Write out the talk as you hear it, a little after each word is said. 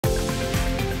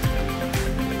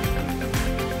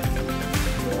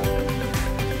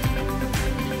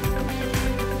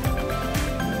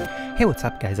Hey, what's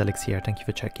up guys, Alex here, thank you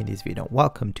for checking this video.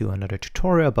 Welcome to another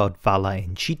tutorial about Vala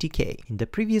and GTK. In the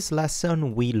previous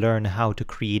lesson, we learned how to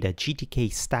create a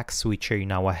GTK stack switcher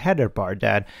in our header bar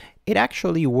that it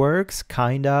actually works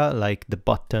kinda like the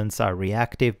buttons are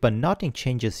reactive, but nothing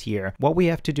changes here. What we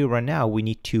have to do right now, we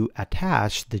need to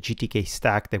attach the GTK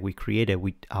stack that we created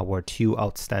with our two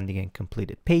outstanding and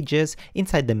completed pages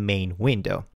inside the main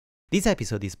window. This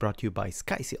episode is brought to you by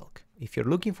SkySilk. If you're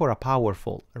looking for a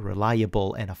powerful,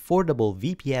 reliable, and affordable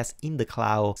VPS in the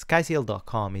cloud,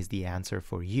 SkySilk.com is the answer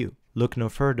for you. Look no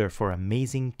further for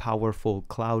amazing, powerful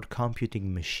cloud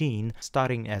computing machine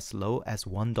starting as low as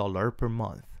 $1 per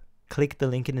month. Click the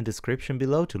link in the description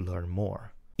below to learn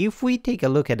more. If we take a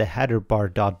look at the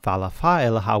headerbar.vala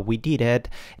file, how we did it,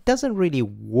 it doesn't really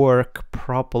work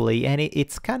properly, and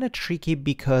it's kind of tricky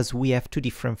because we have two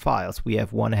different files. We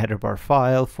have one headerbar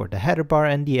file for the headerbar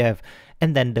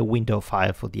and then the window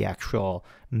file for the actual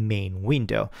main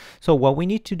window. So what we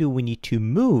need to do, we need to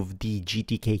move the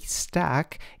GTK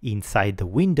stack inside the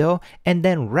window and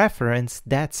then reference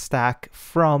that stack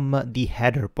from the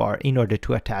header bar in order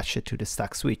to attach it to the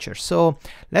stack switcher. So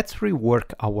let's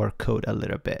rework our code a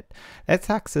little bit. Let's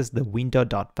access the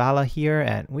window.vala here,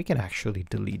 and we can actually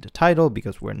delete the title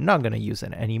because we're not going to use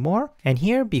it anymore. And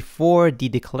here, before the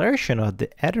declaration of the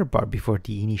header bar, before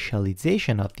the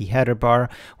initialization of the header bar,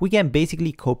 we can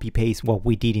basically copy paste what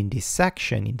we did in this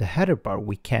section. In the header bar,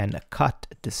 we can cut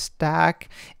the stack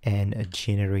and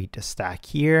generate the stack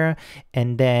here,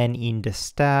 and then in the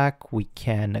stack we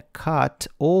can cut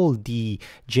all the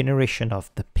generation of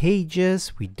the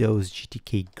pages with those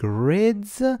GTK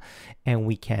grids, and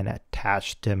we can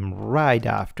attach them right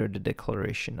after the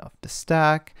declaration of the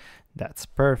stack. That's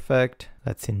perfect.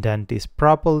 Let's indent this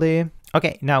properly.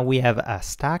 Okay, now we have a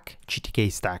stack,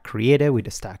 GTK stack created with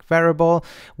a stack variable.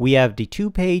 We have the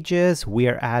two pages. We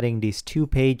are adding these two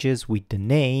pages with the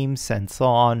names and so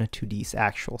on to this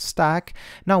actual stack.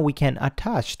 Now we can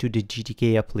attach to the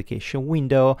GTK application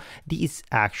window this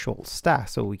actual stack.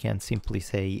 So we can simply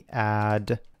say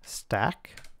add stack.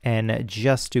 And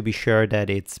just to be sure that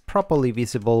it's properly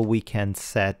visible, we can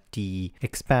set the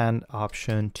expand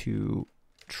option to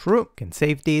true. Can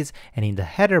save this, and in the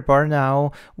header bar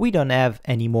now we don't have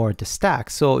anymore the stack,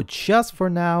 so just for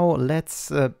now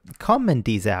let's comment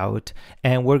these out,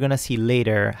 and we're gonna see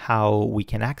later how we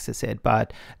can access it.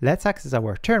 But let's access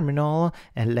our terminal,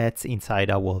 and let's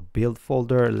inside our build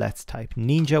folder, let's type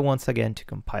ninja once again to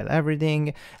compile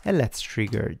everything, and let's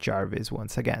trigger Jarvis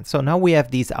once again. So now we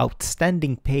have this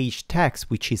outstanding page text,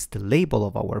 which is the label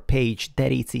of our page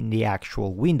that is in the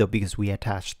actual window because we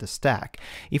attached the stack.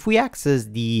 If we access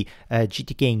the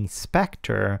GTK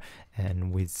inspector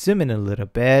and we zoom in a little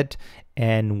bit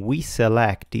and we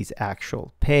select this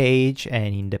actual page,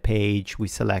 and in the page we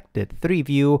selected 3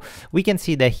 view, we can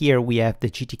see that here we have the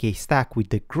GTK stack with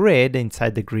the grid.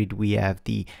 Inside the grid we have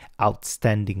the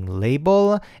outstanding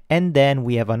label, and then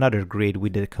we have another grid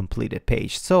with the completed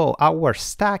page. So our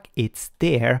stack, it's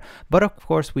there, but of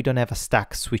course we don't have a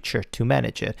stack switcher to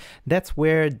manage it. That's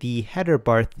where the header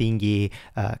bar thingy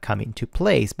come into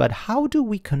place. But how do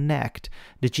we connect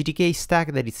the GTK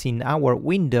stack that is in our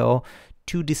window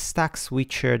to the stack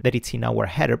switcher that it's in our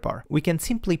header bar? We can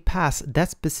simply pass that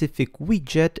specific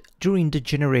widget during the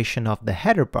generation of the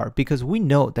header bar because we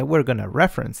know that we're gonna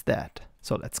reference that.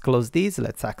 So let's close this,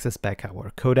 let's access back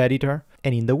our code editor,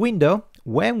 and in the window,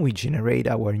 when we generate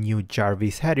our new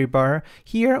Jarvis header bar,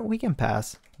 here we can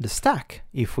pass the stack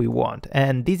if we want.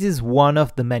 And this is one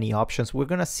of the many options. We're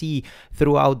gonna see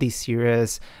throughout this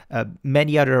series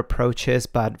many other approaches,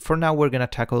 but for now we're gonna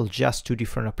tackle just two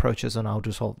different approaches on how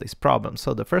to solve this problem.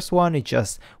 So the first one is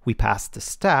just we pass the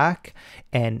stack,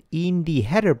 and in the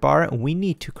header bar we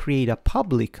need to create a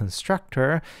public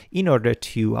constructor in order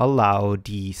to allow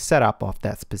the setup of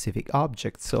that specific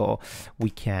object. So we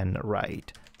can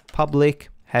write public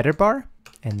header bar,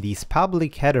 and this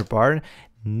public header bar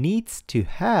needs to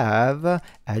have a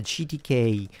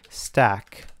GTK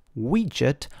stack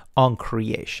widget on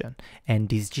creation, and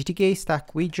this GTK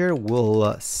stack widget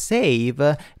will save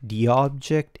the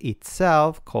object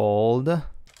itself called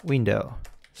window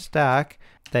stack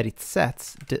that it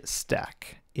sets the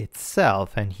stack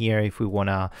itself. And here, if we want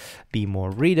to be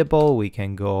more readable, we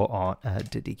can go on a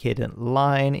dedicated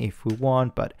line if we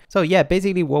want. But so yeah,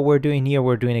 basically what we're doing here,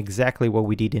 we're doing exactly what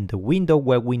we did in the window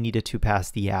where we needed to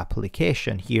pass the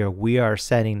application. Here we are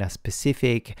setting a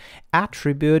specific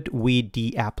attribute with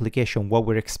the application, what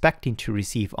we're expecting to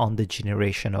receive on the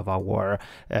generation of our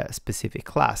specific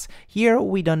class. Here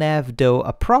we don't have though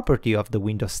a property of the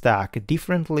window stack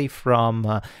differently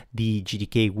from the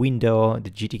GTK window,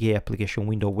 the GTK application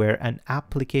window window where an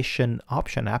application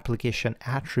option, application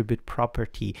attribute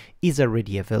property is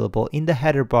already available in the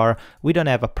header bar. We don't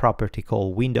have a property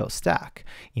called window stack.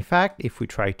 In fact, if we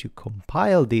try to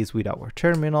compile this with our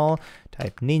terminal,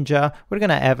 type ninja, we're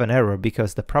gonna have an error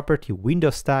because the property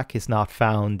window stack is not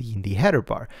found in the header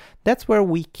bar. That's where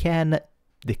we can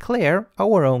declare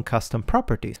our own custom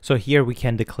properties. So here we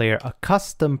can declare a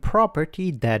custom property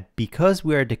that, because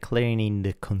we are declaring in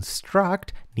the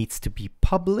construct, needs to be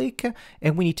public,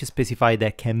 and we need to specify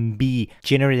that can be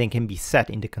generated and can be set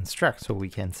in the construct. So we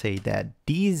can say that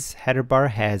this header bar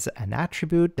has an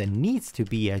attribute that needs to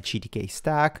be a GTK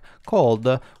stack called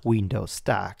window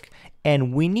stack.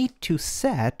 And we need to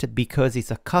set, because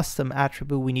it's a custom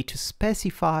attribute, we need to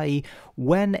specify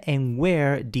when and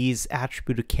where this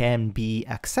attribute can be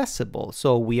accessible.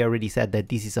 So we already said that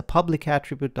this is a public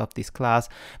attribute of this class,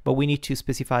 but we need to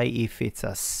specify if it's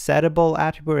a settable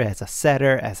attribute, as a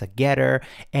setter, as a getter,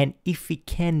 and if it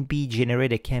can be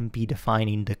generated, can be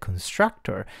defined in the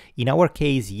constructor. In our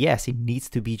case, yes, it needs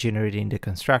to be generated in the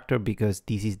constructor because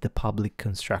this is the public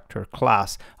constructor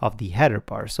class of the header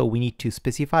bar. So we need to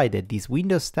specify that this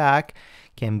window stack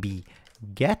can be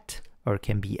get or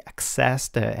can be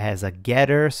accessed as a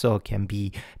getter, so it can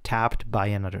be tapped by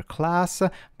another class,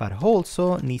 but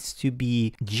also needs to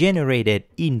be generated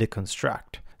in the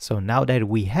construct. So now that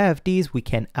we have this, we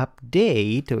can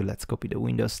update, let's copy the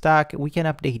window stack, we can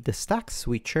update the stack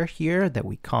switcher here that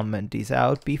we comment this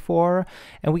out before,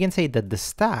 and we can say that the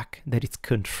stack that is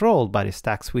controlled by the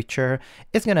stack switcher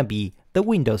is gonna be the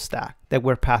window stack that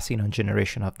we're passing on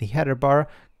generation of the header bar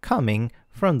coming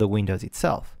from the Windows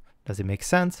itself. Does it make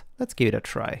sense? Let's give it a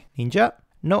try. Ninja,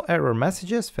 no error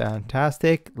messages,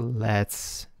 fantastic.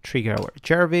 Let's trigger our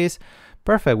Jarvis.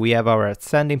 Perfect, we have our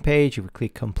outstanding page. If we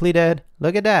click completed,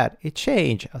 look at that, it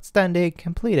changed. Outstanding,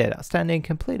 completed, outstanding,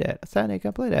 completed, outstanding,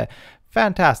 completed.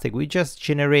 Fantastic, we just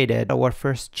generated our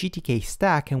first GTK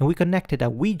stack and we connected a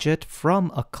widget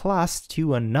from a class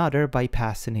to another by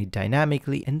passing it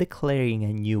dynamically and declaring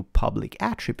a new public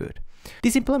attribute.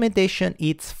 This implementation,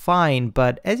 it's fine,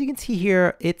 but as you can see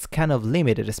here, it's kind of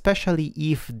limited, especially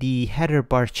if the header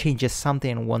bar changes something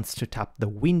and wants to tap the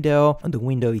window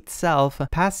itself.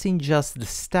 Passing just the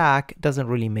stack doesn't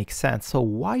really make sense. So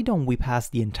why don't we pass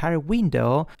the entire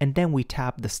window and then we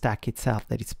tap the stack itself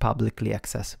that is publicly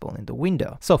accessible in the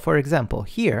window. So for example,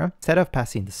 here, instead of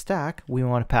passing the stack, we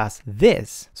want to pass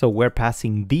this. So we're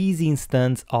passing this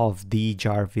instance of the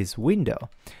Jarvis window.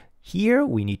 Here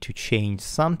we need to change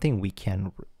something. We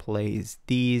can replace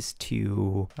these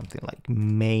to something like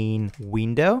main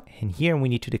window. And here we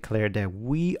need to declare that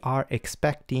we are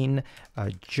expecting a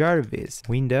Jarvis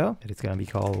window that is going to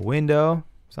be called window,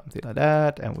 something like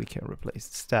that. And we can replace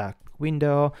the stack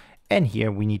window. And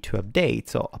here we need to update.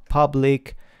 So a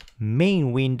public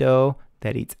main window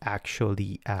that it's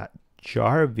actually a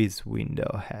Jarvis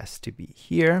window has to be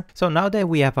here. So now that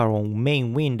we have our own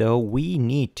main window, we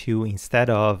need to, instead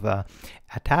of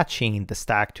attaching the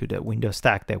stack to the window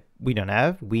stack that we don't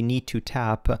have, we need to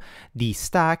tap the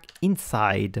stack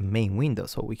inside the main window.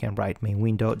 So we can write main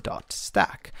window dot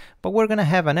stack, but we're gonna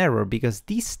have an error because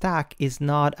this stack is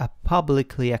not a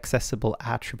publicly accessible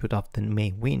attribute of the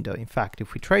main window. In fact,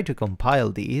 if we try to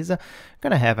compile these, we're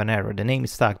gonna have an error. The name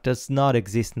stack does not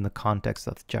exist in the context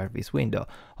of the Jarvis window.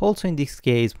 Also in this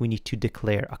case, we need to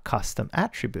declare a custom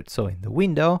attribute. So in the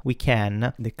window, we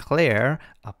can declare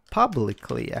a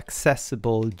publicly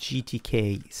accessible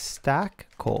GTK stack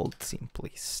called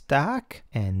simply stack,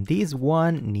 and this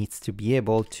one needs to be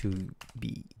able to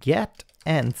be get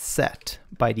and set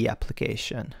by the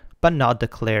application, but not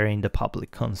declaring the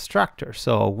public constructor.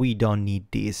 So we don't need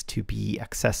this to be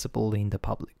accessible in the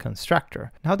public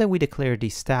constructor. Now that we declare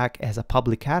this stack as a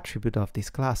public attribute of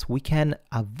this class, we can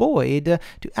avoid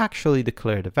to actually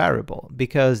declare the variable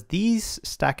because this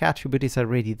stack attribute is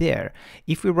already there.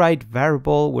 If we write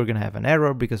variable, we're gonna have an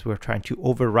error because we're trying to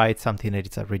override something that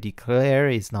is already clear.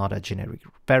 It's not a generic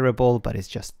variable, but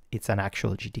it's an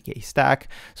actual GTK stack.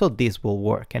 So this will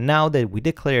work. And now that we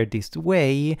declare this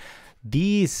way,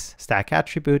 this stack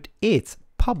attribute is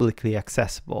publicly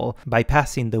accessible by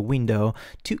passing the window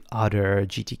to other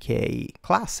GTK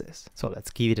classes. So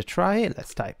let's give it a try.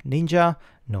 Let's type ninja,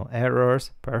 no errors,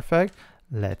 perfect.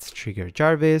 Let's trigger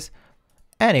Jarvis.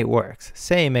 and it works.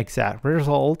 Same exact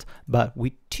result, but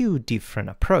with two different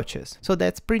approaches. So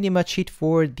that's pretty much it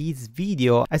for this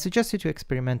video. I suggest you to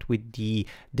experiment with the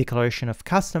declaration of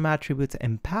custom attributes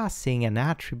and passing an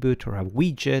attribute or a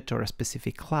widget or a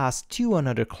specific class to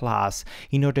another class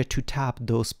in order to tap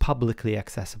those publicly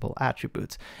accessible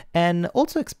attributes. And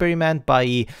also experiment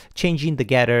by changing the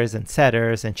getters and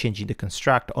setters and changing the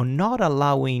construct, or not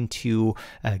allowing to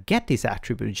get this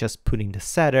attribute, just putting the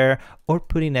setter or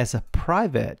putting as a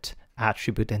private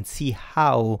attribute, and see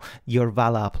how your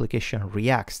Vala application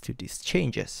reacts to these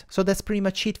changes. So that's pretty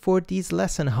much it for this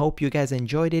lesson. Hope you guys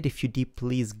enjoyed it. If you did,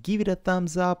 please give it a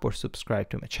thumbs up or subscribe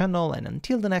to my channel, and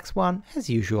until the next one, as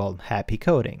usual, happy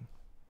coding.